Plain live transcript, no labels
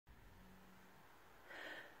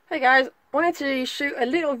Hey guys, wanted to shoot a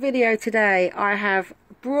little video today. I have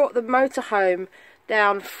brought the motorhome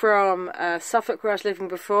down from Suffolk, where I was living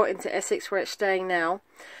before, into Essex, where it's staying now.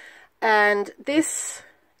 And this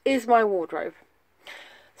is my wardrobe.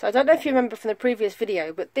 So I don't know if you remember from the previous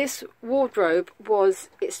video, but this wardrobe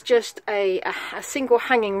it's just a single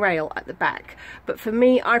hanging rail at the back. But for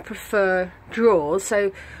me, I prefer drawers.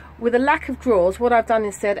 So with a lack of drawers, what I've done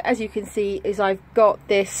instead, as you can see, is I've got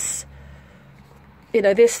this,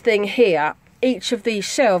 this thing here. Each of these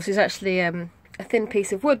shelves is actually a thin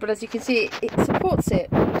piece of wood, but as you can see, it supports it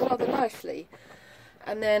rather nicely.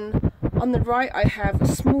 And then on the right, I have a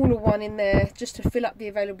smaller one in there just to fill up the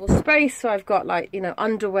available space. So I've got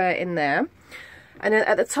underwear in there. And then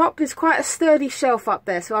at the top, there's quite a sturdy shelf up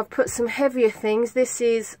there. So I've put some heavier things. This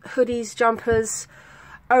is hoodies, jumpers.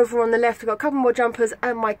 Over on the left, I've got a couple more jumpers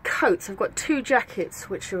and my coats. I've got 2 jackets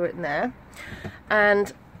which are in there.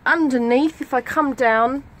 And underneath, if I come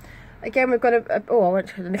down, again, we've got I won't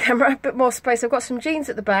turn on the camera, a bit more space. I've got some jeans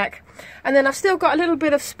at the back, and then I've still got a little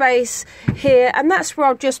bit of space here, and that's where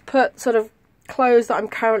I'll just put sort of clothes that I'm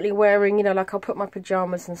currently wearing, like I'll put my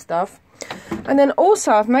pajamas and stuff. And then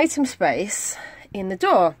also I've made some space in the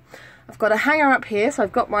door. I've got a hanger up here, so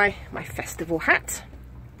I've got my festival hat.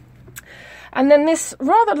 And then this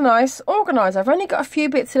rather nice organiser. I've only got a few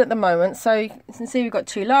bits in at the moment, so you can see we've got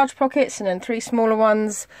 2 large pockets and then 3 smaller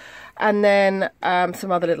ones, and then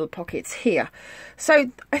some other little pockets here.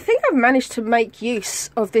 So I think I've managed to make use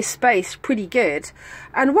of this space pretty good.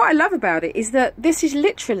 And what I love about it is that this is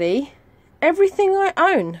literally everything I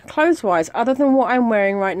own, clothes-wise, other than what I'm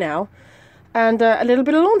wearing right now, and a little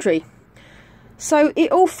bit of laundry. So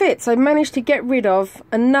it all fits. I managed to get rid of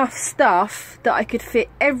enough stuff that I could fit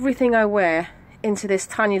everything I wear into this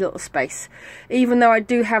tiny little space. Even though I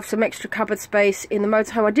do have some extra cupboard space in the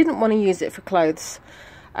motorhome, I didn't want to use it for clothes.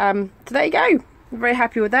 So there you go. I'm very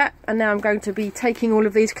happy with that. And now I'm going to be taking all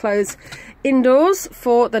of these clothes indoors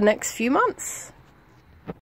for the next few months.